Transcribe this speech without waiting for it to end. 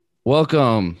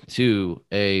Welcome to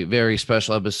a very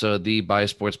special episode of the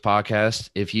Bias Sports Podcast.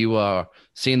 If you are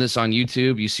seeing this on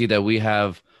YouTube, you see that we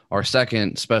have our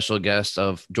second special guest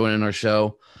of joining our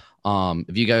show.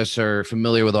 If you guys are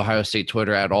familiar with Ohio State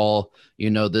Twitter at all, you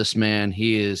know this man.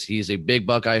 He's a big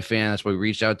Buckeye fan. That's why we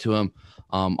reached out to him.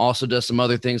 Also does some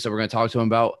other things that we're going to talk to him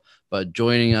about. But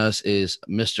joining us is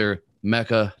Mr.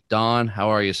 Mekka Don. How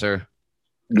are you, sir?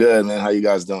 Good, man. How you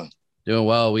guys doing? Doing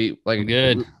well. We like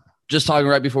Good. just talking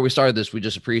right before we started this. We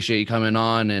just appreciate you coming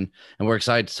on, and we're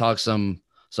excited to talk some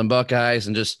Buckeyes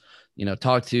and just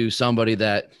talk to somebody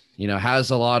that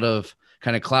has a lot of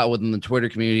kind of clout within the Twitter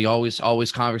community.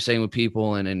 Always conversating with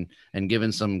people and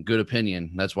giving some good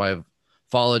opinion. That's why I've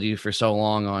followed you for so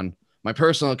long on my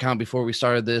personal account before we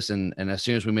started this, and as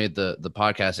soon as we made the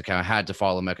podcast account, I had to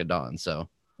follow Mekka Don. So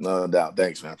no doubt.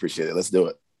 Thanks, man. I appreciate it. Let's do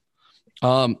it.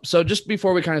 So just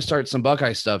before we kind of start some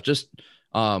Buckeye stuff, just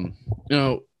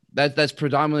that's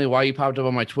predominantly why you popped up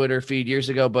on my Twitter feed years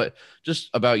ago. But just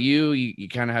about you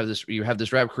kind of have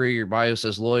this rap career. Your bio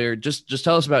says lawyer. Just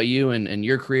tell us about you and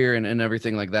your career and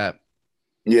everything like that.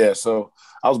 Yeah. So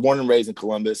I was born and raised in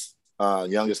Columbus,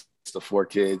 youngest of four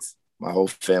kids. My whole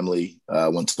family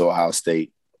went to Ohio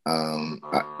State.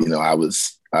 I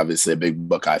was obviously a big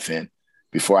Buckeye fan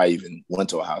before I even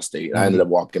went to Ohio State. Mm-hmm. I ended up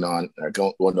going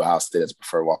to Ohio State as a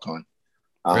preferred walk-on.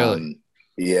 Really?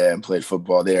 Yeah, and played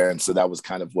football there. And so that was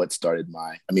kind of what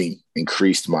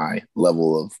increased my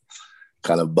level of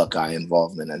kind of Buckeye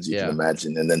involvement, as you can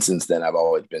imagine. And then since then, I've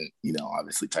always been,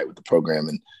 obviously tight with the program.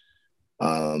 And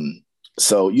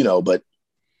but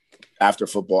after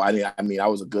football, I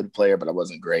was a good player, but I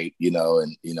wasn't great, so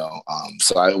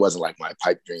it wasn't like my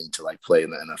pipe dream to like play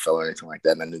in the NFL or anything like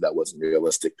that. And I knew that wasn't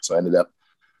realistic. So I ended up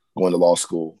going to law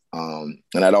school. And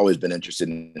I'd always been interested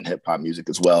in hip hop music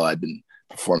as well. I'd been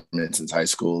performing since high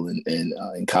school and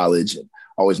in college, and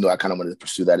always knew I kind of wanted to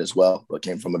pursue that as well. But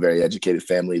came from a very educated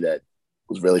family that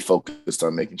was really focused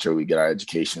on making sure we get our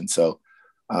education. So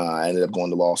I ended up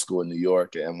going to law school in New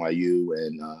York at NYU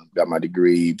and got my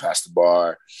degree, passed the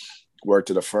bar,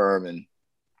 worked at a firm. And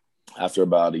after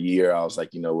about a year, I was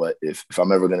like, you know what, if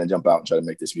I'm ever going to jump out and try to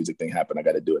make this music thing happen, I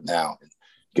got to do it now. And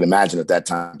you can imagine at that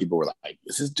time, people were like,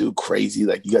 is this dude crazy?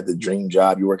 Like, you got the dream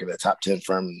job, you're working at a top 10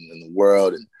 firm in the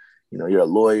world, and you're a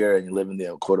lawyer and you're living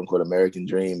the quote unquote American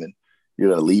dream, and you're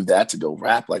going to leave that to go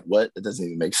rap? Like, what? It doesn't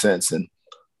even make sense. And,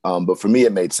 but for me,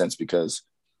 it made sense because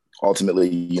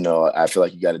ultimately, I feel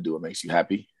like you got to do what makes you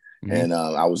happy. Mm-hmm. And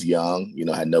I was young,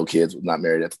 had no kids, was not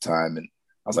married at the time. And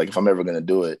I was like, if I'm ever going to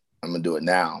do it, I'm going to do it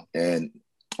now. And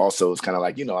also it's kind of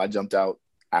like, I jumped out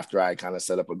after I kind of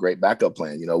set up a great backup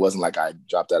plan. It wasn't like I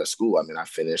dropped out of school. I mean, I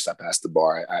finished, I passed the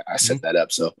bar, I set that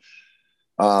up. So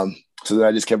then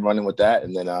I just kept running with that.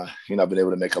 And then, I've been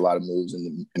able to make a lot of moves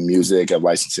in music. I have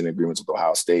licensing agreements with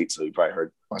Ohio State. So you probably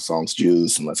heard my songs,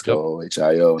 Juice and Let's Go,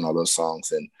 HIO and all those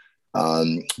songs.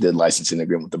 And did licensing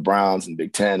agreement with the Browns and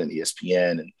Big Ten and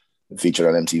ESPN and featured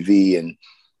on MTV. And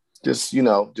just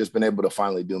been able to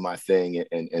finally do my thing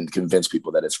and convince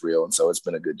people that it's real. And so it's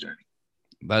been a good journey.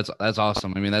 That's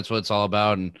awesome. I mean, that's what it's all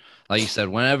about. And like you said,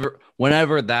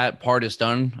 whenever that part is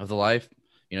done of the life,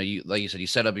 like you said, you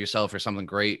set up yourself for something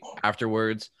great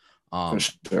afterwards. For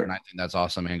sure. And I think that's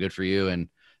awesome, man. Good for you. And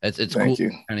it's Thank cool you.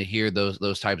 to kind of hear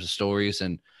those types of stories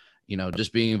and,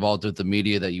 just being involved with the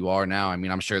media that you are now. I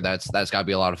mean, I'm sure that's got to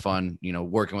be a lot of fun,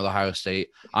 working with Ohio State.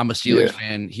 I'm a Steelers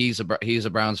fan. He's a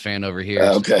Browns fan over here.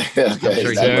 Okay. I'm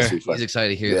sure he's excited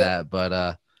to hear that,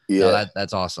 but no,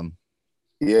 that's awesome.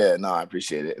 Yeah, no, I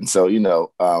appreciate it. And so,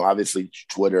 obviously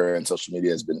Twitter and social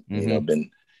media has been, been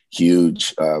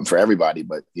huge for everybody.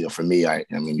 But, for me, I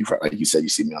mean, like you said, you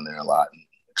see me on there a lot and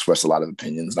express a lot of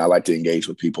opinions. And I like to engage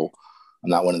with people. I'm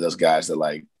not one of those guys that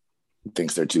like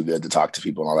thinks they're too good to talk to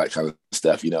people and all that kind of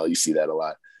stuff. You see that a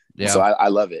lot. Yeah. So I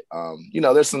love it.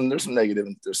 There's some negative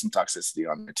and there's some toxicity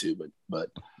on there too, but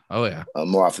oh yeah,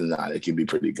 more often than not, it can be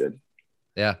pretty good.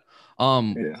 Yeah.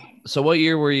 So what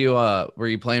year were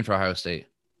you playing for Ohio State?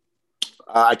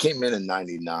 I came in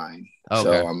 99. Okay.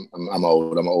 So I'm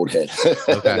old. I'm an old head.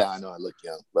 Okay. I know I look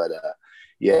young, but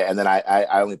yeah. And then I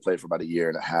only played for about a year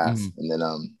and a half, and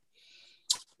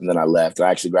then I left. I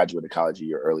actually graduated college a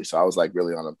year early, so I was like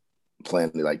really on a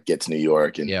plan to like get to New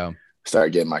York and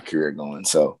start getting my career going.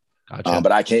 So, gotcha.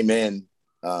 But I came in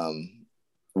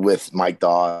with Mike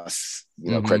Doss,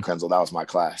 Craig Krenzel. That was my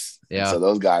class. Yeah. And so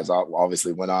those guys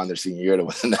obviously went on their senior year to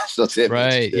win the national championship.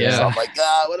 Right. Yeah. So I'm like,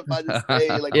 God, what if I just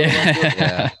stay? Like,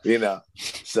 yeah.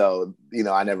 So,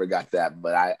 I never got that,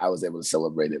 but I was able to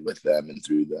celebrate it with them and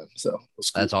through them. So it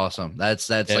was cool. That's awesome. That's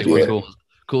like one of the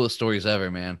coolest stories ever,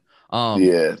 man.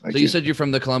 Yeah. So you said you're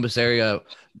from the Columbus area.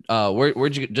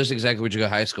 Where'd you where'd you go to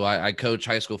high school? I coach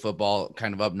high school football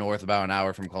kind of up north, about an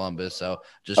hour from Columbus. So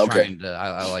just Okay. trying to,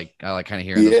 I like kind of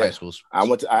hearing those high Yeah. schools. I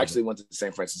actually went to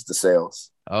St. Francis de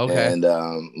Sales. Okay. And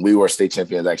we were state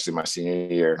champions actually my senior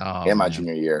year Oh and my man.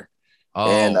 junior year.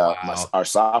 And Oh wow. our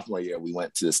sophomore year, we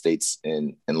went to the states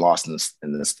and lost in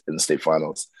the state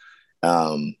finals.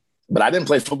 But I didn't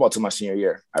play football till my senior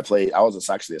year. I was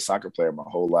actually a soccer player my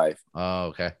whole life. Oh,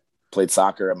 okay. Played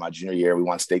soccer in my junior year. We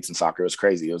won states in soccer. It was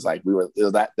crazy. It was like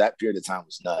that period of time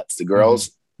was nuts. The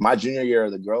girls, my junior year,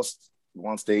 the girls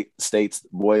won states,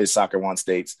 boys soccer won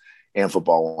states, and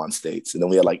football won states. And then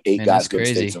we had like 8 guys go to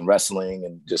states in wrestling,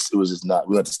 and it was just nuts.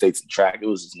 We went to states in track. It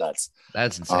was just nuts.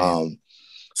 That's insane.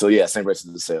 So yeah, St.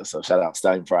 Francis de Sales. So shout out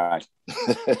Stallion Pride.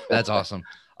 That's awesome.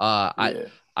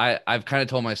 I've kind of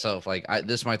told myself, like,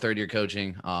 this is my 3rd year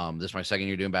coaching. This is my 2nd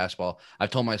year doing basketball.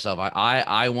 I've told myself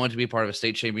I want to be part of a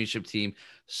state championship team.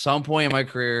 Some point in my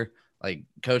career, like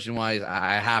coaching wise,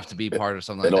 I have to be part of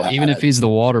something like that. Even if he's the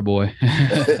water boy.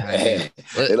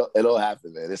 It'll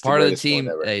happen, man. It's part of the team.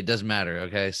 Hey, it doesn't matter.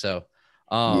 Okay. So,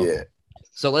 yeah.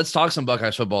 So let's talk some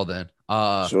Buckeyes football then.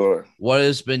 Sure. What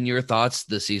has been your thoughts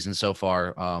this season so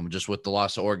far? Just with the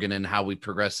loss to Oregon and how we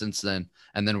progressed since then,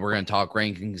 and then we're going to talk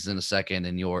rankings in a second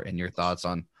and your thoughts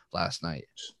on last night.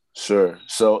 Sure.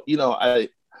 So I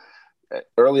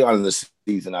early on in the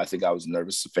season, I think I was a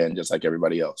nervous fan just like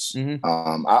everybody else. Mm-hmm.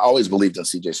 I always believed in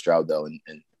CJ Stroud though, and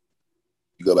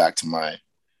you go back to my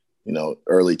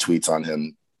early tweets on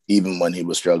him. Even when he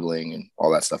was struggling and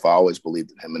all that stuff, I always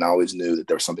believed in him, and I always knew that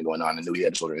there was something going on. I knew he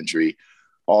had a shoulder injury.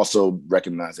 Also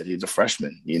recognized that he's a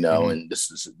freshman, and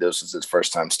this is his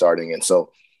first time starting, and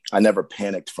so I never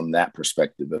panicked from that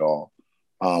perspective at all.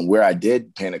 Where I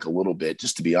did panic a little bit,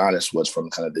 just to be honest, was from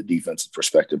kind of the defensive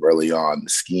perspective early on. The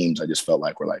schemes, I just felt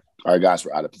like our guys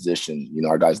were out of position.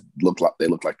 Our guys looked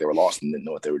like they were lost and didn't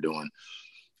know what they were doing.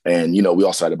 And we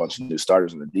also had a bunch of new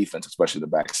starters on the defense, especially the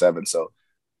back seven. So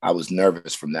I was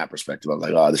nervous from that perspective. I was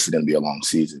like, oh, this is going to be a long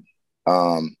season.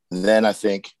 Then I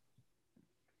think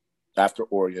after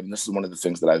Oregon, this is one of the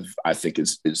things that I think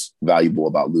is valuable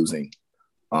about losing,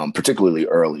 particularly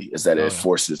early, is that it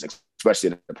forces, especially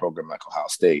in a program like Ohio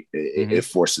State, it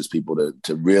forces people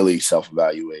to really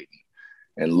self-evaluate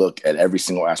and look at every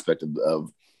single aspect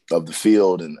of the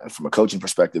field and from a coaching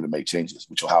perspective and make changes,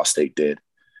 which Ohio State did.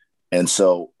 And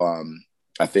so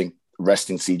I think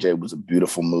resting CJ was a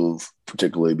beautiful move,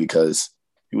 particularly because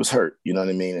he was hurt, you know what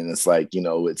I mean? And it's like,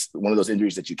 it's one of those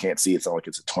injuries that you can't see. It's not like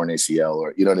it's a torn ACL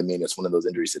or, you know what I mean? It's one of those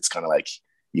injuries that's kind of like,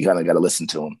 you kind of got to listen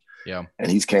to him. Yeah.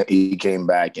 And he came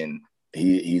back and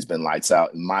he's been lights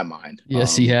out in my mind.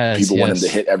 Yes, he has. People want him to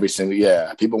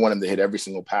hit people want him to hit every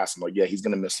single pass. I'm like, yeah, he's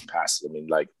going to miss some passes. I mean,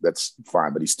 like, that's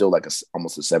fine, but he's still like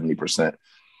almost a 70%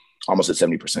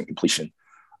 completion.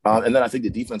 And then I think the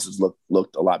defenses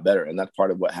looked a lot better. And that's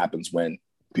part of what happens when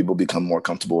people become more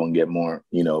comfortable and get more,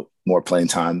 more playing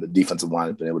time. The defensive line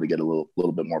has been able to get a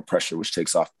little bit more pressure, which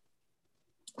takes some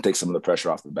of the pressure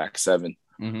off the back seven.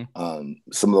 Mm-hmm.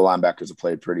 Some of the linebackers have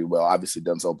played pretty well. Obviously,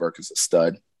 Denzel Burke is a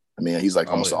stud. I mean, he's like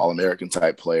almost an All-American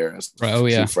type player. Right. Oh,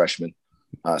 yeah. Freshman.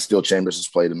 Steel Chambers has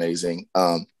played amazing.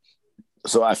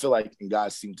 So I feel like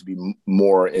guys seem to be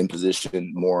more in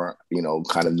position, more,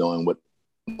 kind of knowing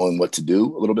what to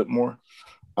do a little bit more.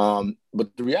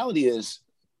 But the reality is,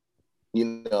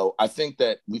 I think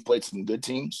that we've played some good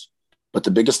teams, but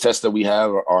the biggest tests that we have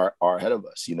are ahead of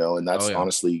us, and that's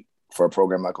honestly, for a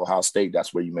program like Ohio State,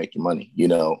 that's where you make your money.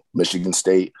 Michigan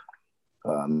State,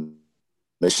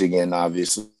 Michigan,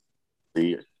 obviously,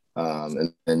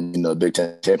 and Big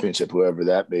Ten championship, whoever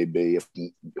that may be, if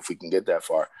we can get that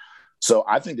far. So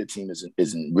I think the team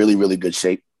is in really, really good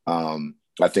shape.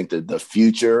 I think that the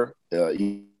future,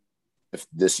 if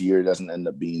this year doesn't end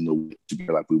up being the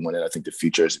year like we wanted, I think the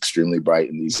future is extremely bright,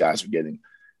 and these guys are getting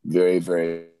very,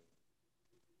 very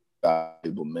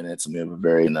valuable minutes. And we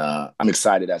have I'm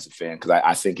excited as a fan because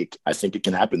I think it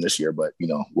can happen this year, but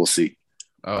we'll see.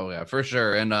 Oh yeah, for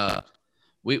sure. And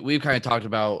we've kind of talked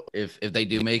about if they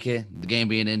do make it, the game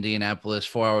being Indianapolis,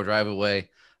 4-hour drive away.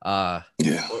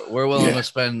 We're willing to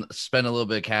spend a little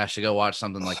bit of cash to go watch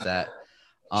something like that.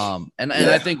 And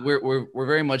I think we're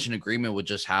very much in agreement with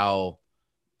just how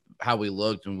we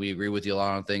looked, and we agree with you a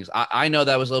lot on things. I know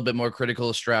that was a little bit more critical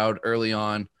of Stroud early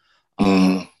on.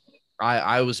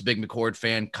 I was a big McCord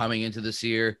fan coming into this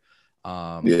year.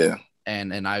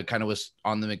 And I kind of was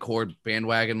on the McCord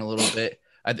bandwagon a little bit.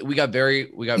 We got very,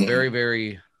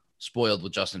 very spoiled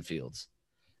with Justin Fields.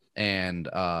 And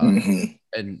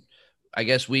and I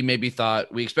guess we maybe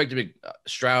thought we expected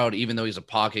Stroud, even though he's a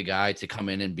pocket guy, to come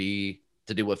in and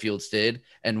to do what Fields did.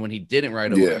 And when he didn't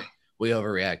right away, we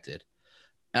overreacted.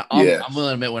 I'm willing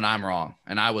to admit when I'm wrong,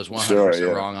 and I was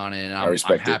 100% wrong on it, and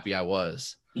I'm happy I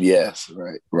was. Yes,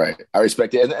 right. I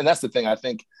respect it, and that's the thing. I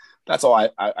think that's all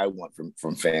I want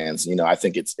from fans. I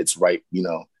think it's right.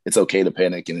 It's okay to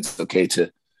panic, and it's okay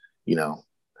to,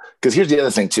 because here's the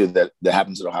other thing too that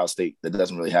happens at Ohio State that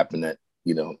doesn't really happen at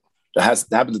that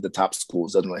happens at the top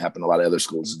schools, doesn't really happen in a lot of other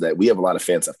schools, is that we have a lot of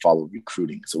fans that follow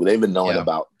recruiting. So they've been knowing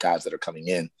about guys that are coming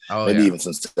in, maybe even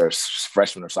since their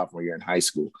freshman or sophomore year in high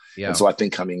school. Yeah. And so I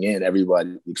think coming in,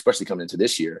 everybody, especially coming into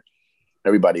this year,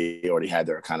 everybody already had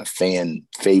their kind of fan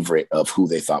favorite of who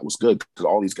they thought was good, because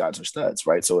all these guys are studs,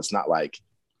 right? So it's not like,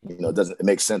 it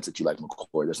makes sense that you like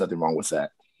McCoy. There's nothing wrong with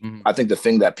that. Mm-hmm. I think the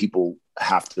thing that people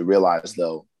have to realize,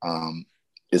 though,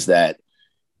 is that,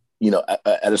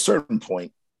 at a certain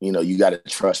point, you got to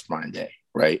trust Ryan Day,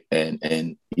 right? And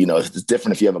it's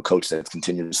different if you have a coach that's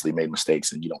continuously made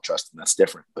mistakes and you don't trust him. That's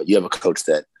different. But you have a coach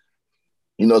that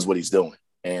he knows what he's doing.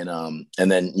 And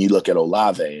then you look at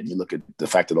Olave, and you look at the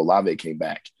fact that Olave came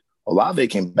back. Olave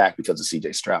came back because of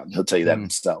C.J. Stroud, and he'll tell you that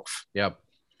himself. Yep.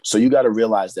 So you got to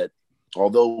realize that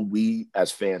although we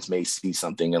as fans may see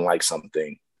something and like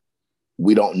something,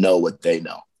 we don't know what they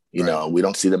know. We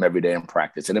don't see them every day in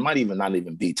practice. And it might even not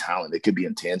even be talent. It could be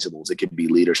intangibles. It could be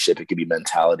leadership. It could be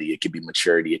mentality. It could be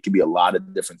maturity. It could be a lot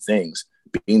of different things.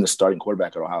 Being the starting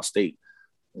quarterback at Ohio State,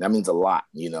 that means a lot,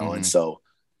 And so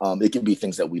it could be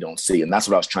things that we don't see. And that's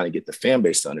what I was trying to get the fan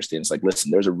base to understand. It's like,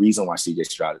 listen, there's a reason why C.J.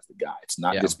 Stroud is the guy. It's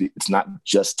not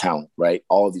just talent, right?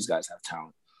 All of these guys have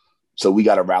talent. So we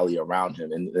got to rally around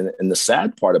him. And the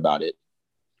sad part about it,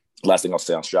 last thing I'll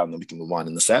say on Stroud, and then we can move on.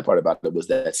 And the sad part about it was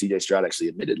that C.J. Stroud actually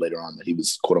admitted later on that he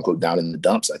was, quote unquote, down in the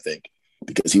dumps, I think,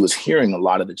 because he was hearing a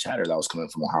lot of the chatter that was coming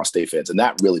from Ohio State fans. And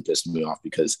that really pissed me off,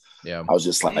 because I was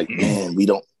just like, man, we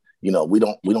don't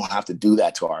have to do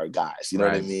that to our guys. You know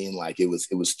what I mean? Like it was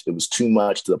too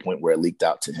much, to the point where it leaked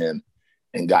out to him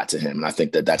and got to him. And I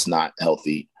think that that's not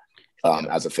healthy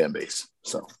as a fan base.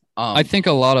 So I think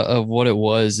a lot of what it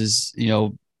was is,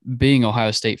 being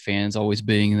Ohio State fans, always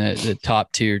being the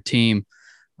top tier team.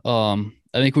 I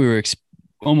think we were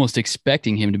almost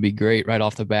expecting him to be great right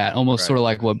off the bat, almost sort of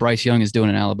like what Bryce Young is doing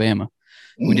in Alabama.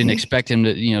 We didn't expect him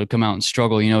to, come out and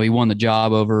struggle. He won the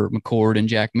job over McCord and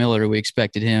Jack Miller. We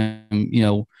expected him,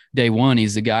 day one,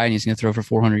 he's the guy, and he's going to throw for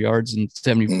 400 yards and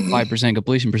 75%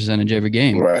 completion percentage every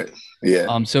game. Right.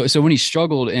 Yeah. So when he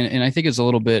struggled, and I think it's a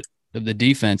little bit of the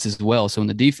defense as well. So when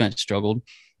the defense struggled,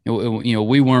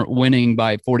 we weren't winning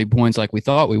by 40 points like we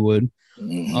thought we would.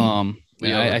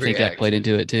 I think that played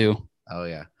into it too. Oh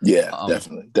yeah. Yeah,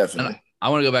 definitely. I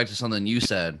want to go back to something you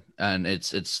said, and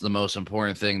it's the most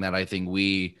important thing that I think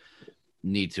we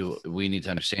need to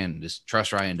understand is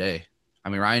trust Ryan Day. I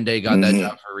mean, Ryan Day got that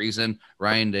job for a reason.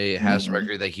 Ryan Day has the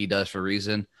record that he does for a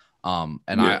reason. I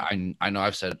know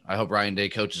I've said I hope Ryan Day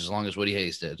coaches as long as Woody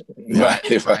Hayes did.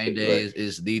 Ryan Day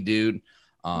is the dude.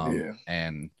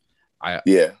 And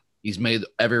he's made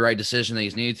every right decision that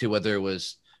he's needed to, whether it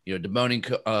was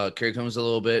demoting Kerry Combs a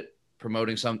little bit,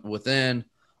 promoting something within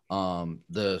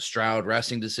the Stroud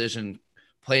resting decision,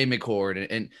 playing McCord,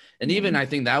 and even I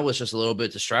think that was just a little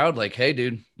bit to Stroud, like, hey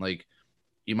dude, like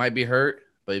you might be hurt,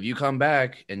 but if you come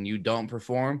back and you don't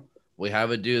perform, we have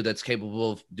a dude that's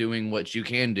capable of doing what you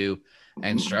can do.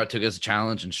 And Stroud took it as a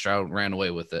challenge, and Stroud ran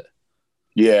away with it.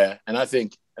 Yeah, and I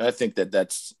think that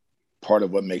that's part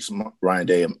of what makes Ryan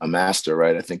Day a master,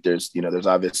 right? I think there's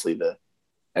obviously the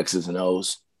X's and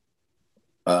O's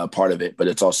part of it, but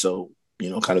it's also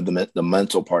kind of the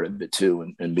mental part of it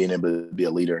too, and being able to be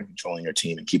a leader and controlling your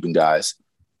team and keeping guys,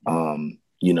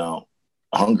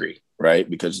 hungry, right?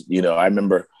 Because I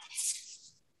remember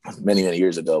many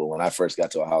years ago when I first got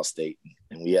to Ohio State,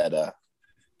 and we had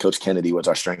Coach Kennedy was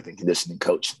our strength and conditioning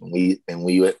coach. When we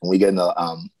get in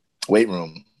the weight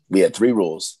room, we had 3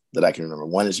 rules that I can remember.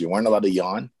 1 is you weren't allowed to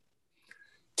yawn.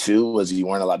 2 was you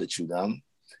weren't allowed to chew gum.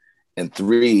 And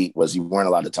 3 was you weren't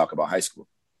allowed to talk about high school.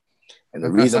 And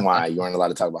the reason why you weren't allowed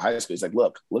to talk about high school is like,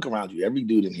 look around you. Every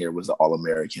dude in here was an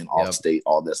All-American, All-State,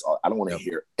 all this. I don't want to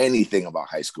hear anything about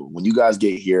high school. When you guys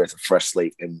get here, it's a fresh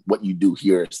slate, and what you do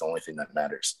here is the only thing that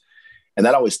matters. And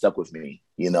that always stuck with me,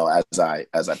 as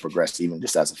I progressed, even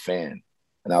just as a fan.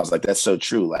 And I was like, that's so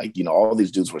true. Like, all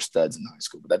these dudes were studs in high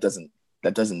school, but that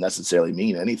doesn't necessarily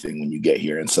mean anything when you get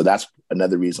here. And so that's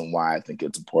another reason why I think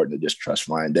it's important to just trust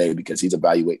Ryan Day, because he's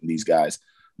evaluating these guys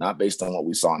not based on what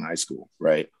we saw in high school,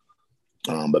 right?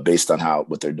 But based on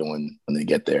what they're doing when they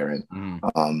get there.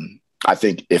 And I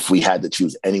think if we had to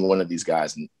choose any one of these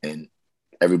guys and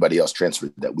everybody else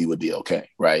transferred, that we would be okay,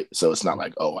 right? So it's not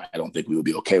like, I don't think we would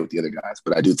be okay with the other guys.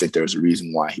 But I do think there's a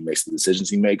reason why he makes the decisions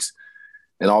he makes.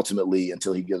 And ultimately,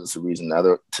 until he gives us a reason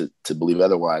to believe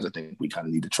otherwise, I think we kind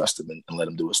of need to trust him and let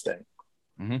him do his thing.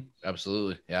 Mm-hmm.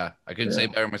 Absolutely. Yeah. I couldn't say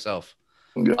better myself.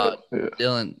 Yeah.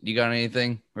 Dylan, you got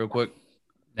anything real quick?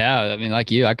 Yeah. I mean, like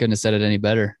you, I couldn't have said it any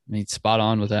better. I mean, spot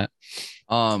on with that.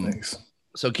 Thanks.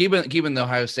 So keeping the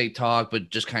Ohio State talk, but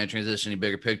just kind of transitioning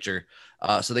bigger picture.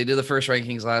 So they did the first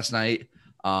rankings last night.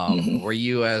 Were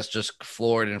you as just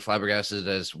floored and flabbergasted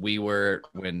as we were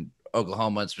when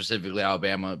Oklahoma and specifically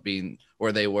Alabama being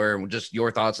where they were? Just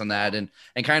your thoughts on that, and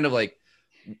kind of like,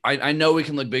 I know we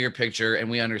can look bigger picture and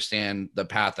we understand the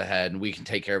path ahead and we can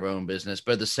take care of our own business,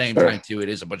 but at the same time too, it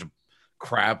is a bunch of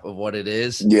crap of what it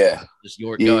is. Yeah. Just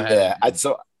go ahead. Yeah.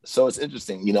 So it's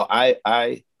interesting. You know,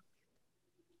 I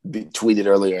tweeted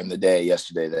earlier in the day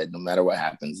yesterday that no matter what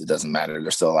happens, it doesn't matter.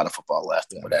 There's still a lot of football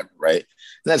left and whatever, right? And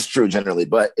that's true generally,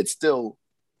 but it's still,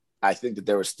 I think that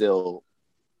there were still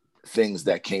things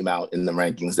that came out in the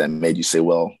rankings that made you say,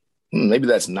 well, maybe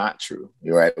that's not true.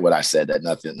 You're right. What I said, that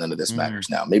none of this matters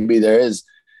now. Maybe there is,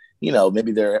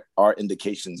 maybe there are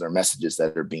indications or messages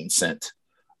that are being sent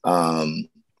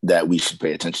that we should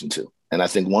pay attention to. And I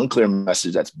think one clear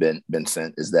message that's been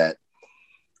sent is that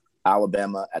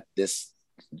Alabama at this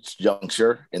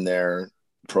juncture in their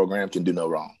program can do no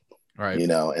wrong. Right.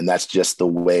 And that's just the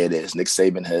way it is. Nick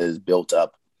Saban has built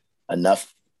up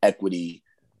enough equity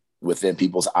within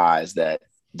people's eyes that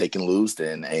they can lose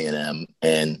to an A&M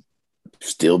and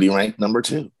still be ranked number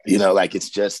 2. It's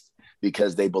just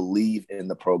because they believe in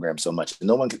the program so much.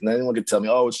 Anyone can tell me,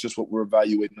 oh, it's just what we're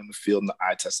evaluating on the field and the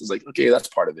eye test. Is like, okay, that's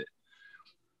part of it.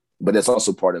 But it's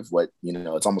also part of what,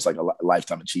 it's almost like a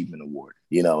lifetime achievement award,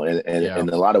 in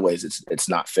a lot of ways, it's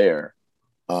not fair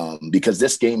because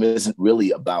this game isn't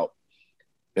really about,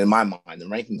 in my mind, the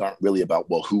rankings aren't really about,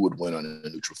 well, who would win on a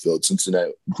neutral field?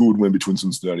 Cincinnati, who would win between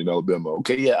Cincinnati and Alabama?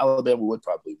 Okay, yeah, Alabama would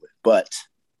probably win. But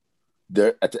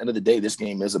at the end of the day, this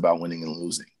game is about winning and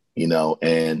losing,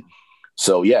 And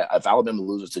so, yeah, if Alabama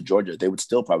loses to Georgia, they would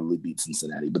still probably beat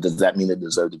Cincinnati. But does that mean they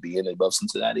deserve to be in above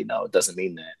Cincinnati? No, it doesn't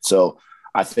mean that. So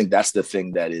I think that's the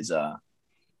thing that is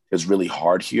really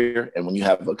hard here. And when you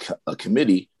have a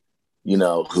committee,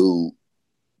 who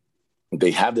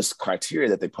they have this criteria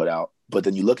that they put out, but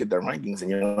then you look at their rankings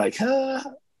and you're like, I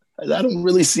don't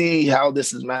really see how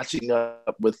this is matching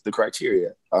up with the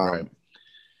criteria. Right.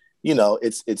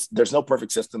 It's there's no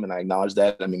perfect system, and I acknowledge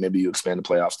that. I mean, maybe you expand the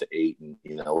playoffs to 8 and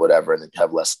whatever, and then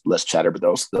have less chatter, but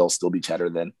there'll still be chatter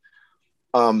then.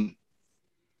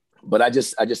 But I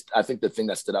think the thing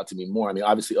that stood out to me more, I mean,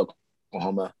 obviously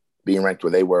Oklahoma being ranked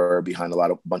where they were behind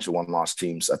a bunch of one-loss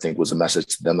teams, I think was a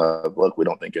message to them of, look, we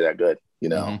don't think you're that good,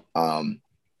 And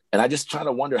I just try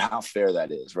to wonder how fair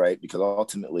that is, right? Because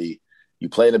ultimately you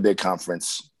play in a big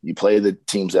conference, you play the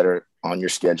teams that are on your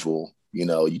schedule,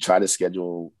 you try to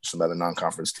schedule some other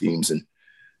non-conference teams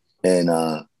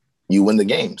and you win the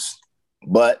games.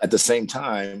 But at the same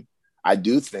time, I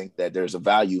do think that there's a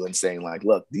value in saying, like,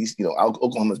 look, these,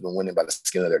 Oklahoma's been winning by the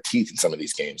skin of their teeth in some of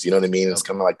these games. You know what I mean? It's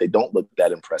kind of like they don't look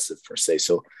that impressive per se.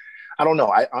 So I don't know.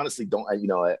 I honestly don't,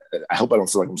 I hope I don't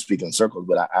feel like I'm speaking in circles,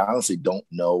 but I honestly don't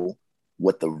know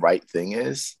what the right thing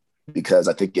is, because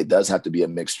I think it does have to be a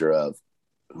mixture of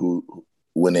who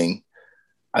winning.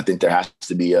 I think there has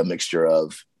to be a mixture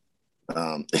of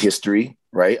history,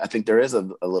 right? I think there is a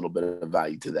little bit of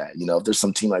value to that. If there's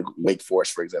some team like Wake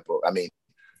Forest, for example, I mean,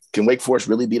 can Wake Forest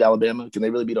really beat Alabama? Can they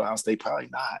really beat Ohio State? Probably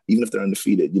not, even if they're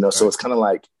undefeated, Right. So it's kind of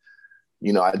like,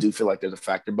 I do feel like there's a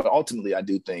factor, but ultimately I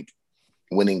do think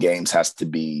winning games has to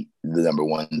be the number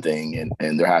one thing,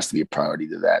 and there has to be a priority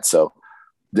to that. So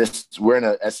we're in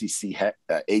a SEC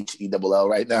HELL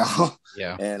right now.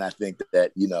 Yeah. And I think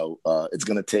that, it's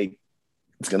going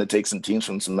to take some teams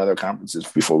from some other conferences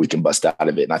before we can bust out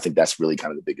of it. And I think that's really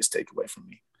kind of the biggest takeaway from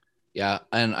me. Yeah,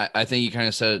 and I think you kind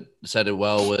of said it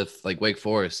well with like Wake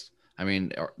Forest. I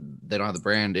mean, they don't have the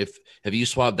brand. If you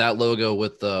swap that logo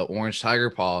with the orange tiger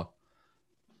paw,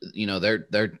 they're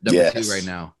number 2 right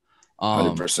now.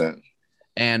 100%.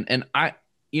 And I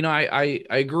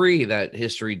agree that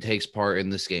history takes part in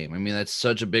this game. I mean, that's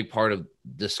such a big part of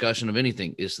discussion of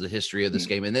anything is the history of this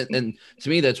game, and to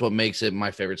me, that's what makes it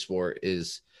my favorite sport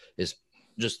is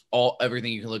just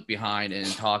everything you can look behind and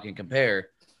talk and compare.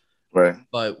 Right.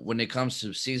 But when it comes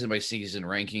to season by season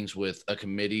rankings with a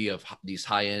committee of these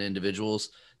high end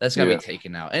individuals, that's got to be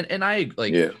taken out. And I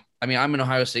I mean, I'm an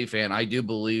Ohio State fan. I do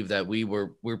believe that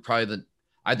we're probably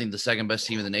the second best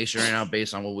team in the nation right now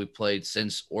based on what we've played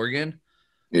since Oregon.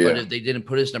 Yeah. But if they didn't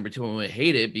put us number 2, and we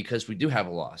hate it because we do have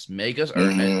a loss, make us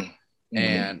earn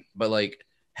it. But like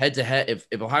head to head,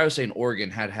 if Ohio State and Oregon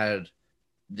had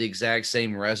the exact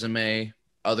same resume,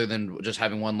 other than just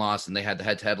having one loss, and they had the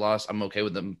head to head loss, I'm okay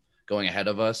with them going ahead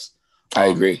of us. I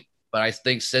agree. But I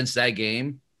think since that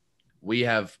game, we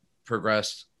have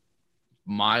progressed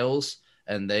miles,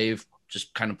 and they've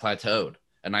just kind of plateaued.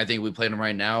 And I think we played them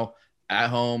right now at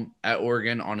home at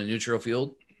Oregon on a neutral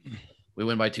field. We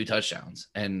win by 2 touchdowns.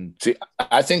 And see,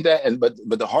 I think that,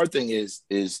 but the hard thing is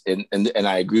and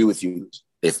I agree with you.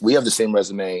 If we have the same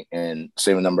resume and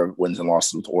same number of wins and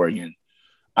losses with Oregon,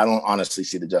 I don't honestly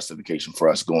see the justification for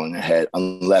us going ahead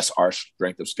unless our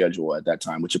strength of schedule at that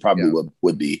time, which it probably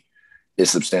would be, is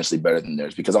substantially better than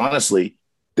theirs. Because honestly,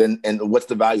 then and what's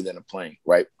the value then of playing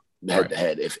right head to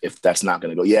head if that's not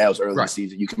going to go? Yeah, it was early in the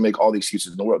season. You can make all the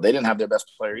excuses in the world. They didn't have their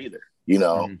best player either, you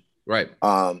know. Mm-hmm. Right.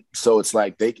 So it's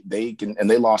like they can, and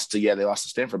they lost to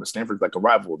Stanford, but Stanford's like a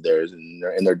rival of theirs, and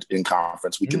they're in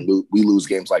conference. We can we lose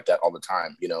games like that all the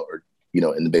time, you know, or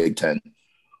in the Big Ten.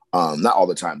 Not all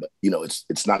the time, but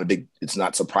it's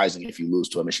not surprising if you lose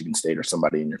to a Michigan State or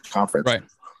somebody in your conference. Right.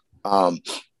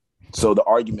 So the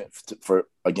argument for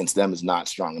against them is not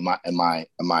strong in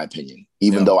my opinion.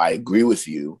 Even though I agree with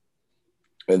you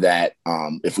that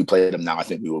if we played them now, I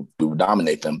think we would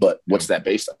dominate them. But what's that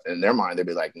based on? In their mind, they'd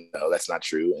be like, no, that's not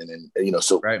true. And then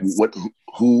so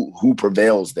who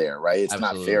prevails there, right? It's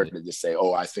not fair to just say,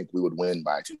 oh, I think we would win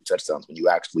by 2 touchdowns when you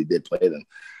actually did play them.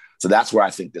 So that's where I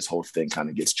think this whole thing kind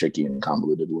of gets tricky and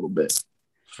convoluted a little bit.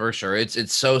 For sure.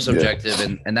 It's so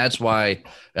subjective. And that's why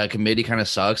a committee kind of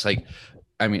sucks. Like,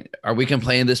 I mean, are we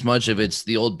complaining this much if it's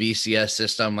the old BCS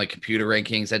system, like computer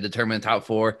rankings that determine the top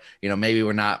 4? Maybe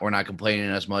we're not complaining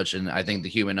as much. And I think the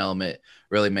human element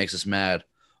really makes us mad.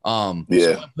 So I'll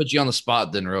put you on the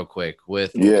spot then real quick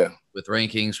with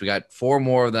rankings. We got 4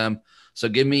 more of them. So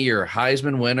give me your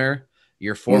Heisman winner,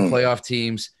 your 4 playoff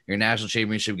teams, your national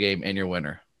championship game, and your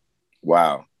winner.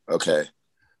 Wow. Okay.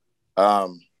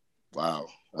 Wow.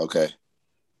 Okay.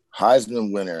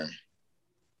 Heisman winner.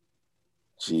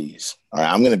 Jeez. All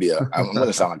right. I'm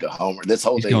gonna sound like a homer. This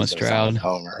whole thing is gonna sound like a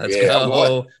homer. Let's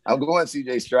go. I'm going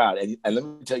CJ Stroud. And let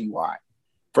me tell you why.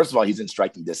 First of all, he's in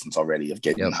striking distance already of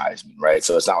getting Heisman, right?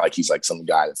 So it's not like he's like some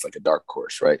guy that's like a dark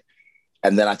horse, right?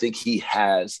 And then I think he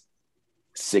has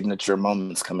signature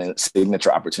moments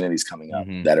signature opportunities coming up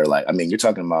that are like, I mean, you're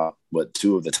talking about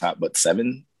 2 of the top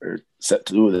 7 or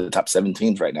 2 of the top 7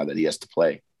 teams right now that he has to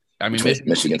play. I mean,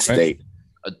 Michigan State.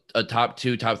 A top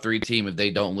 2, top 3 team if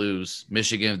they don't lose.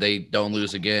 Michigan, if they don't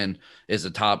lose again, is a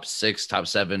top 6, top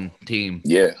 7 team.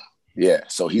 Yeah.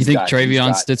 So you think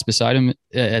Travion sits beside him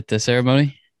at the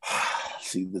ceremony?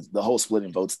 See, the whole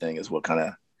splitting votes thing is what kind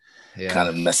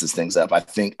of messes things up. I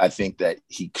think that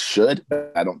he should,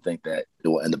 but I don't think that it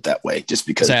will end up that way. Just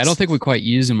because I don't think we quite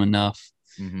use him enough.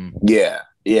 Mm-hmm. Yeah,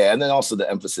 and then also the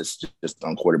emphasis just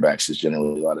on quarterbacks is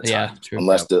generally a lot of time. True.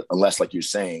 Unless like you're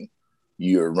saying,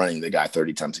 you're running the guy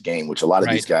 30 times a game, which a lot of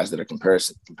these guys that are compared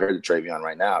to Travion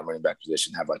right now, running back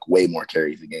position, have like way more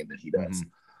carries a game than he does. Mm-hmm.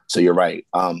 So you're right.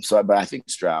 But I think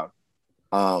Stroud.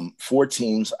 4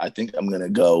 teams, I think I'm going to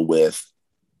go with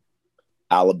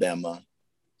Alabama.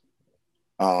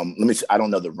 Let me see. I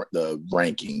don't know the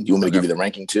ranking. Do you want me to give you the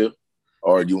ranking too?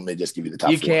 Or do you want me to just give you the top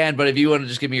 4? You can, but if you want to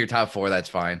just give me your top 4, that's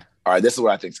fine. All right, this is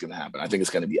what I think is going to happen. I think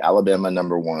it's going to be Alabama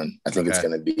number 1. I think it's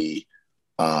going to be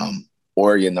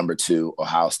Oregon number 2,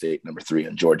 Ohio State number 3,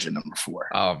 and Georgia number 4.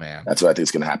 Oh man, that's what I think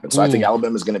is going to happen. So I think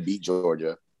Alabama is going to beat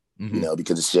Georgia,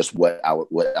 because it's just what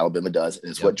Alabama does, and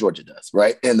it's what Georgia does,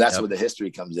 right? And that's where the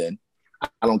history comes in.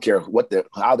 I don't care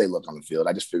how they look on the field.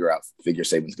 I just figure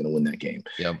Saban's going to win that game.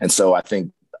 Yep. And so I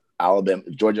think Alabama,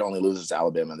 if Georgia only loses to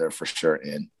Alabama, they're for sure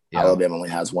in. Yep. Alabama only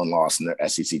has 1 loss in their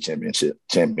SEC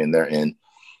champion. They're in.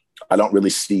 I don't really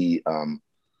see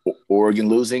Oregon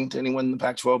losing to anyone in the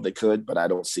Pac-12. They could, but I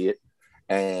don't see it.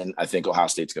 And I think Ohio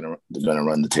State's going to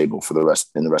run the table for the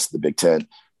rest of the Big Ten.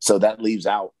 So that leaves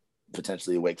out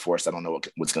potentially Wake Forest. I don't know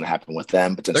what's going to happen with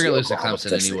them. They're going to lose to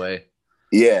Clemson anyway.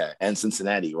 Yeah, and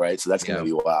Cincinnati, right? So that's going to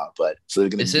be wild. But so they're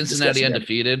going to. Is Cincinnati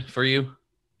undefeated for you?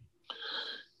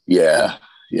 Yeah,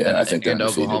 I think they're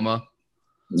undefeated. Oklahoma.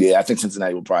 Yeah, I think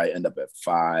Cincinnati will probably end up at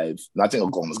 5. And I think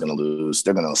Oklahoma's going to lose.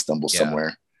 They're going to stumble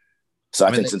somewhere. So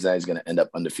I think Cincinnati's going to end up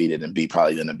undefeated and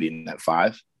probably going to be at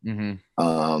 5.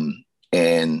 Mm-hmm.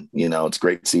 And it's a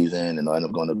great season, and they'll end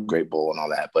up going to a great bowl and all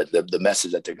that. But the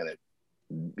message that they're going to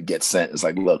get sent is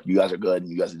like, look, you guys are good,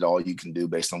 and you guys did all you can do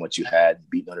based on what you had.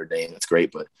 Beat Notre Dame, that's great,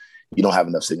 but you don't have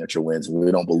enough signature wins, and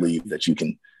we don't believe that you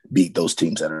can beat those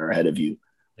teams that are ahead of you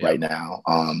right now.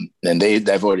 And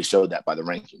they've already showed that by the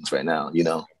rankings right now.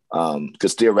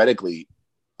 Because theoretically,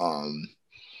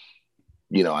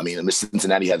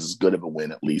 Cincinnati has as good of a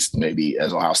win, at least maybe,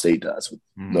 as Ohio State does with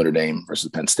Notre Dame versus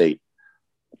Penn State.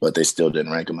 But they still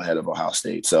didn't rank them ahead of Ohio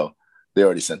State. So they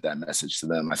already sent that message to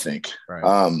them, I think.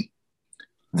 Right.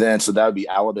 Then, so that would be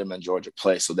Alabama and Georgia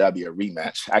play. So that would be a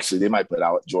rematch. Actually, they might put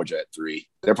out Georgia at 3.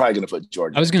 They're probably going to put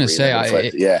Georgia. I was going to say,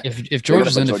 if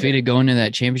Georgia's undefeated going into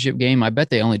that championship game, I bet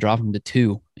they only drop them to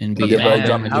 2 and beat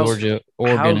Alabama, Georgia,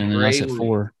 Oregon, and then us at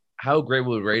 4. How great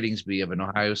would ratings be of an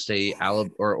Ohio State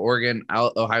or Oregon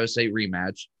Ohio State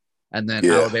rematch, and then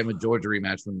Alabama Georgia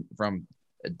rematch from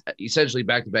essentially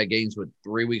back-to-back games with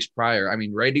 3 weeks prior? I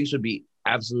mean, ratings would be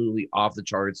absolutely off the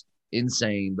charts.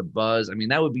 Insane, the buzz. I mean,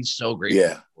 that would be so great.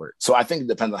 Yeah. So I think it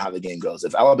depends on how the game goes.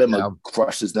 If Alabama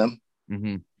crushes them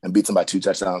and beats them by 2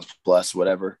 touchdowns plus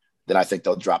whatever, then I think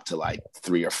they'll drop to like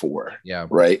 3 or 4. Yeah.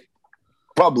 Right.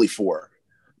 Probably 4,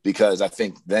 because I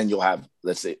think then you'll have,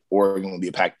 let's say, Oregon will be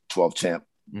a Pac-12 champ.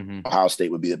 Ohio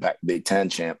State would be a Big Ten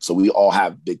champ. So we all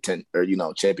have Big Ten or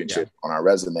championship on our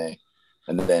resume.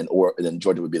 And then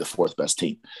Georgia would be the 4th best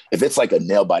team. If it's like a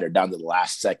nail biter down to the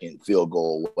last second field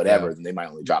goal, whatever, then they might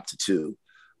only drop to 2.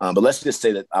 But let's just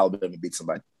say that Alabama beats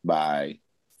them by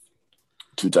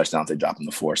 2 touchdowns. They drop them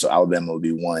to 4. So Alabama would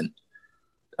be 1,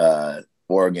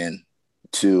 Oregon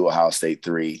 2, Ohio State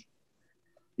 3.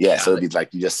 Yeah, so it'd be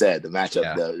like you just said, the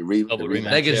matchup, the rematch.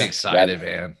 That gets excited,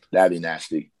 man. That'd be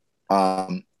nasty.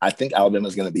 I think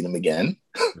Alabama's going to beat them again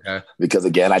because,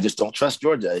 again, I just don't trust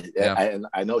Georgia. And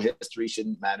I know history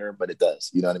shouldn't matter, but it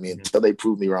does. You know what I mean? Until they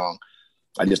prove me wrong,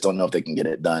 I just don't know if they can get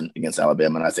it done against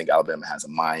Alabama. And I think Alabama has a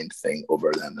mind thing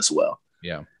over them as well.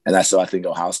 Yeah. And so I think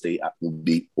Ohio State will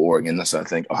beat Oregon. So I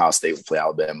think Ohio State will play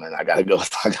Alabama, and I gotta go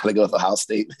with Ohio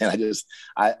State. And I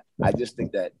just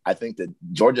think that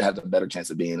Georgia has a better chance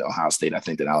of being Ohio State, I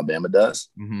think, than Alabama does.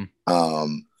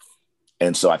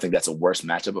 And so I think that's a worse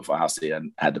matchup if Ohio State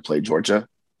had to play Georgia.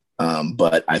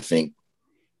 But I think,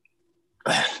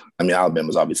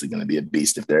 Alabama's obviously going to be a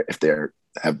beast if they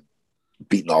have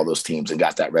beaten all those teams and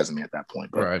got that resume at that point.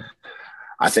 But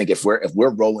I think if we're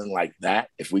rolling like that,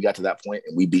 if we got to that point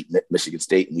and we beat Michigan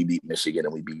State and we beat Michigan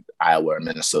and we beat Iowa or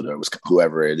Minnesota or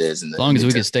whoever it is, as long as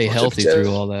we can stay healthy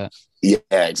through all that. Yeah,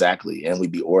 exactly. And we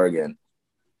beat Oregon.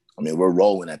 We're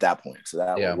rolling at that point. So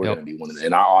that we're going to be one of the,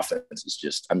 and our offense is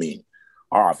just,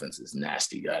 our offense is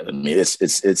nasty, guys.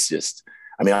 It's just,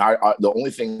 the only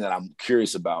thing that I'm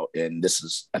curious about, and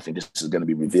I think this is going to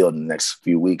be revealed in the next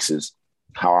few weeks, is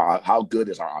how good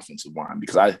is our offensive line?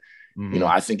 Because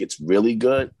I think it's really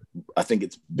good. I think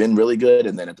it's been really good.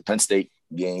 And then at the Penn State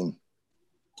game,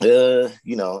 they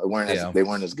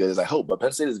weren't as good as I hope. But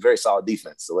Penn State is a very solid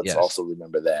defense, so let's also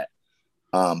remember that.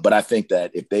 But I think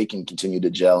that if they can continue to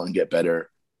gel and get better,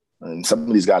 and some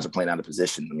of these guys are playing out of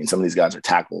position. Some of these guys are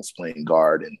tackles playing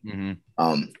guard, and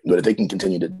but if they can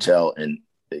continue to gel, and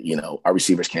our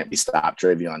receivers can't be stopped.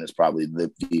 Travion is probably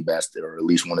the best, or at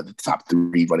least one of the top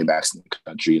 3 running backs in the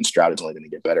country, and Stroud is only going to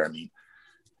get better.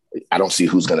 I don't see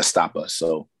who's going to stop us.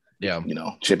 So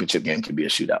championship game could be a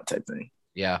shootout type thing.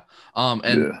 Yeah.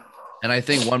 And I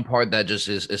think one part that just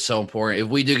is so important, if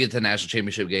we do get to the national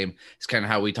championship game, it's kind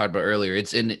of how we talked about earlier.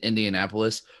 It's in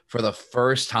Indianapolis for the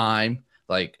first time.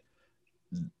 Like,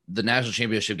 the national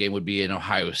championship game would be in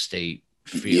Ohio State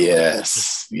field.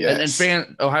 Yes.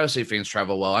 And Ohio State fans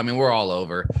travel well. We're all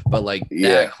over, but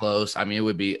that close. It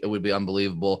would be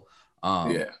unbelievable.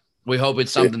 We hope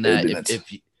it's something that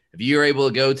if you're able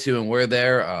to go to and we're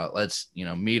there, let's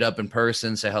meet up in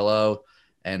person, say hello,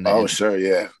 and sure,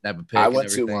 yeah. Have a pic. I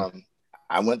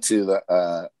went to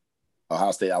the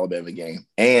Ohio State Alabama game,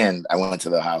 and I went to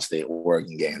the Ohio State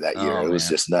Oregon game that year. It was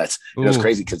just nuts. It was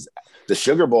crazy because the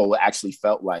Sugar Bowl actually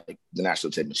felt like the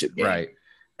national championship game, right?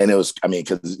 And it was,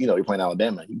 because you're playing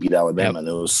Alabama, you beat Alabama, and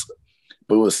it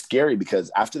was scary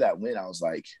because after that win, I was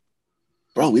like,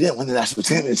 bro, we didn't win the national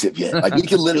championship yet. Like, we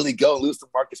could literally go and lose to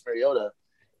Marcus Mariota,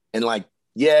 and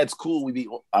it's cool, we beat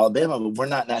Alabama, but we're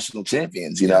not national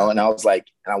champions, And I was like,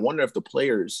 and I wonder if the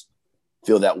players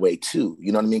feel that way too.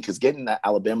 You know what I mean? Because getting that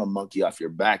Alabama monkey off your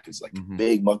back is like a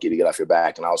big monkey to get off your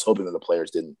back. And I was hoping that the players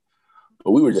didn't.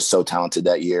 But we were just so talented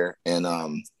that year. And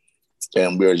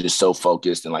we were just so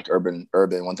focused. And Urban,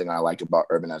 one thing I liked about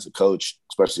Urban as a coach,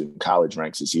 especially in college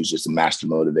ranks, is he was just a master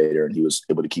motivator, and he was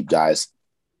able to keep guys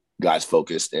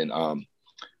focused. And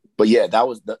but yeah,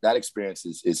 that experience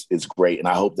is great. And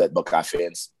I hope that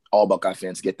all Buckeye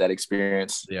fans get that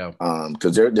experience. Yeah.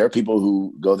 Because there are people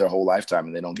who go their whole lifetime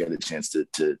and they don't get a chance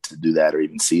to do that or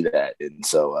even see that. And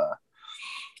so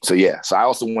I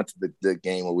also went to the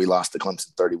game where we lost to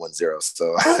Clemson 31-0.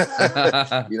 So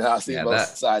I've seen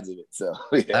both sides of it. So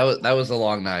that was a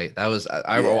long night. I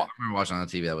remember watching on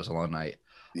the TV. That was a long night.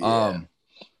 Yeah.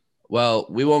 Well,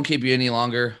 we won't keep you any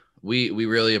longer. We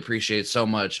really appreciate so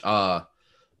much.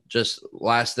 Just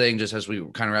last thing, just as we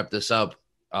kind of wrap this up,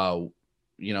 I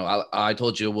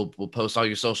told you we'll post all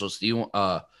your socials. Do you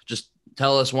just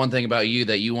tell us one thing about you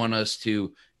that you want us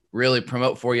to really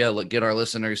promote for you, get our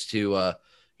listeners to,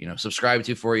 subscribe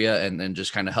to for you, and then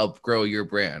just kind of help grow your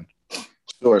brand.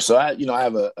 Sure. So I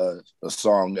have a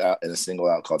song out and a single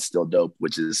out called Still Dope,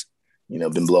 which is,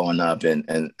 been blowing up,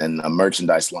 and a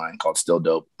merchandise line called Still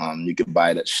Dope. You can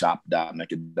buy it at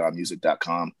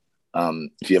shop.mekadonmusic.com.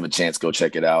 If you have a chance, go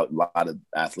check it out. A lot of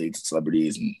athletes,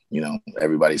 celebrities, and,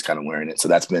 everybody's kind of wearing it. So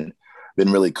that's been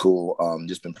really cool.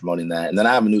 Just been promoting that. And then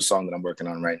I have a new song that I'm working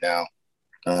on right now.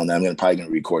 That I'm probably going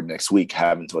to record next week.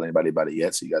 Haven't told anybody about it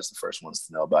yet, so you guys are the first ones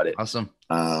to know about it. Awesome.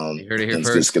 You heard it here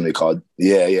first. It's going to be called,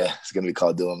 it's going to be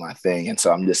called Doing My Thing. And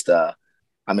so I'm just,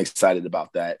 I'm excited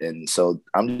about that. And so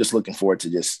I'm just looking forward to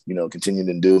just, continuing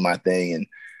to do my thing and,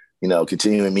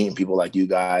 continuing meeting people like you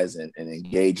guys and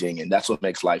engaging. And that's what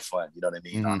makes life fun. You know what I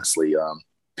mean? Mm-hmm. Honestly,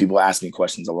 people ask me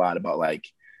questions a lot about what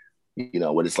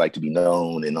it's like to be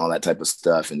known and all that type of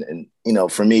stuff. And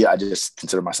for me, I just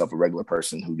consider myself a regular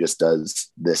person who just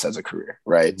does this as a career.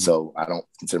 Right. Mm-hmm. So I don't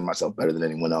consider myself better than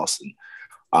anyone else.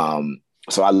 And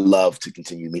so I love to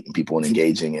continue meeting people and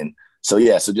engaging. And so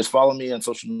just follow me on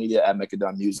social media at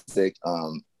Mekka Music.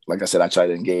 Like I said, I try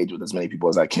to engage with as many people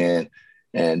as I can,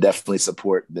 and definitely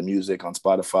support the music on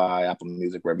Spotify, Apple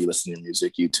Music, wherever you listen to your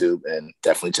music, YouTube, and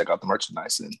definitely check out the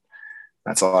merchandise. And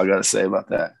that's all I got to say about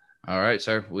that. All right,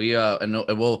 sir. We and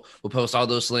we'll post all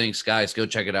those links, guys. Go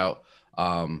check it out.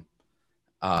 I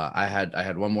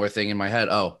had one more thing in my head.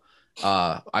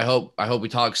 I hope we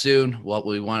talk soon.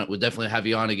 We'll definitely have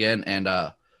you on again, and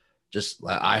I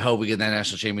hope we get that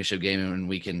national championship game and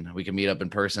we can meet up in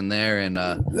person there and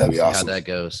that'd be awesome. How that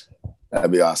goes.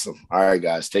 That'd be awesome. All right,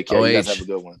 guys, take care. You guys have a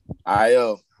good one.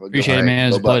 Appreciate it, man.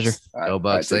 It was a pleasure. Go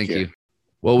Bucks. Thank you.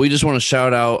 Well, we just want to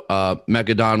shout out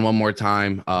Mekka Don one more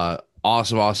time.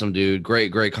 Awesome dude.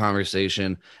 Great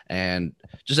conversation, and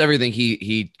just everything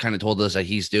he kind of told us that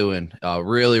he's doing.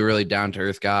 Really down to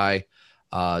earth guy,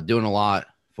 doing a lot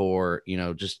for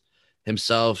just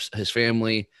himself, his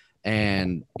family,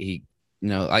 and he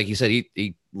like he said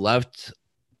he left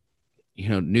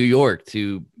New York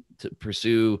to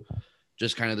pursue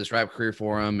just kind of this rap career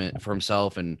for him and for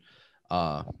himself, and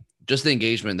just the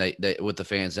engagement that with the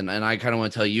fans. And I kind of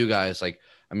want to tell you guys, I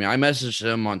messaged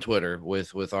him on Twitter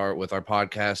with our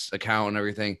podcast account and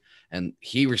everything, and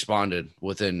he responded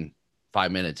within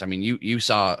 5 minutes.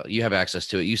 You have access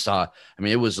to it. You saw,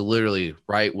 it was literally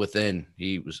right within.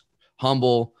 He was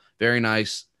humble, very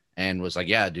nice, and was like,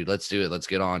 yeah, dude, let's do it. Let's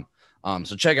get on.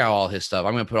 So check out all his stuff.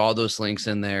 I'm going to put all those links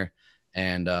in there,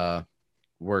 and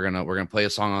we're going to play a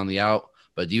song on the out.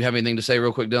 But do you have anything to say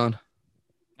real quick, Dylan?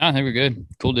 I think we're good.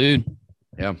 Cool dude.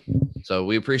 Yeah. So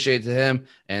we appreciate him,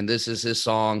 and this is his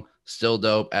song Still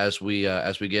Dope as we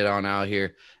get on out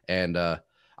here. And I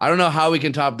don't know how we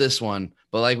can top this one,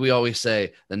 but like we always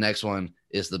say, the next one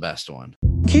is the best one.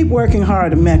 Keep working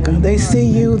hard, Mekka. They see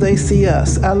you, they see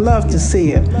us. I love to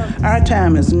see it. Our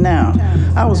time is now.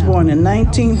 I was born in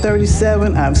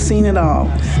 1937. I've seen it all.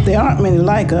 There aren't many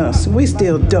like us. We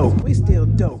still dope. We still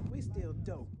dope. We still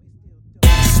dope.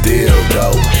 Still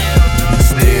dope.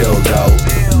 Still dope.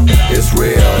 It's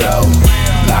real though.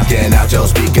 Knocking out your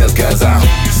speakers cause I'm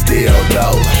still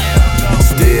dope.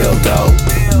 Still dope.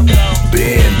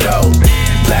 Being dope.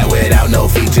 Black without no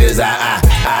features.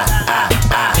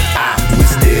 We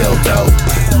still dope.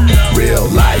 Real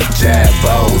life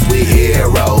Javos. We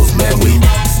heroes, man. We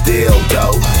still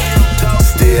dope.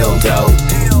 Still dope.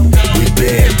 We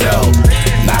been dope.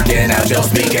 Knocking out your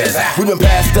speakers. We been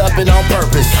passed up and on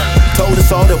purpose. Told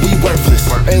us all that we worthless.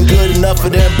 Ain't good enough for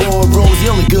them boardrooms. You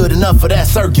only good enough for that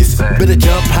circus. Better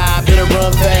jump high, better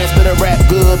run fast, better rap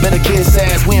good, better kiss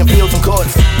ass. We in fields and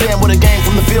courts. Damn, what a game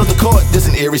from the field to court. This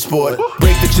an eerie sport.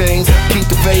 Break the chains, keep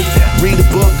the faith. Read a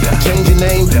book, change your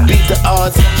name. Beat the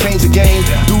odds, change the game.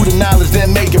 Do the knowledge,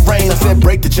 then make it rain. I said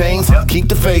break the chains,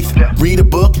 keep the faith. Read a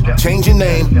book, change your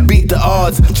name. Beat the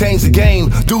odds, change the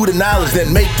game. Do the knowledge, then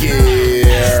make it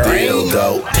rain. Still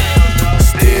dope.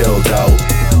 Still dope.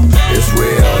 It's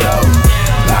real though.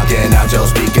 Knocking out your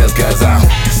speakers cause I'm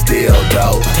still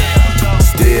dope.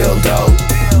 Still dope.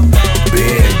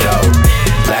 Being dope.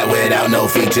 Black without no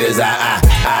features.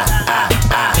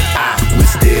 We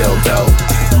still dope.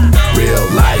 Real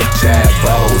life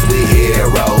Javos. We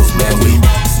heroes, man. We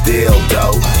still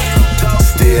dope.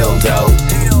 Still dope.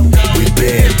 We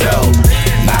been dope.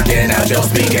 Knocking out your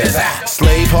speakers.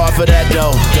 Slave hard for that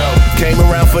dough. Came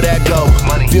around for that go.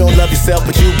 If you don't love yourself,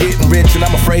 but you getting rich, and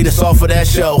I'm afraid it's all for that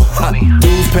show.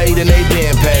 Dues paid and they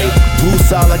been paid.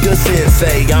 Who's all like a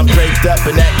sensei? I'm draped up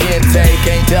in that kente.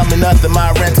 Can't tell me nothing,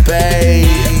 my rent's paid.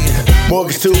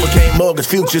 Mortgage too became mortgage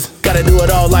futures. Gotta do it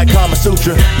all like Kama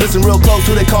Sutra. Listen real close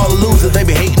who they call a loser. They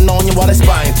be hating on you while they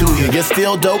spying to you. You're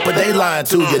still dope, but they lying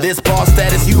to you. This boss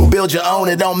status, you can build your own.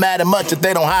 It don't matter much if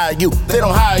they don't hire you. If they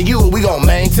don't hire you, we gon'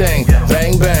 maintain.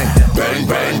 Bang, bang, bang,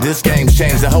 bang. This game's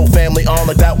changed. The whole family on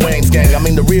like that Wayne's gang. I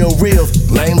mean the real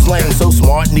reals. Lame's lame, so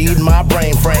smart, need my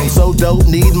brain frame. So dope,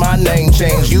 need my name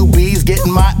change. You B's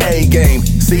getting my A game.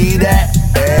 See that?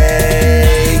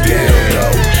 A game.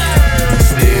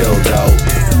 Still dope.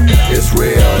 It's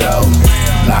real though.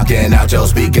 Knocking out your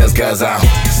speakers cause I'm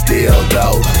still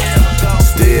dope.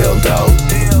 Still dope.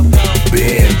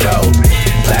 Being dope.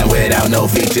 Plan without no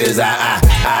features.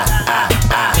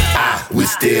 We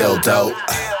still dope.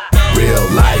 Real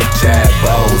life chat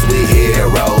bows. We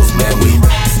heroes, man. We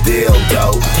still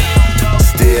dope.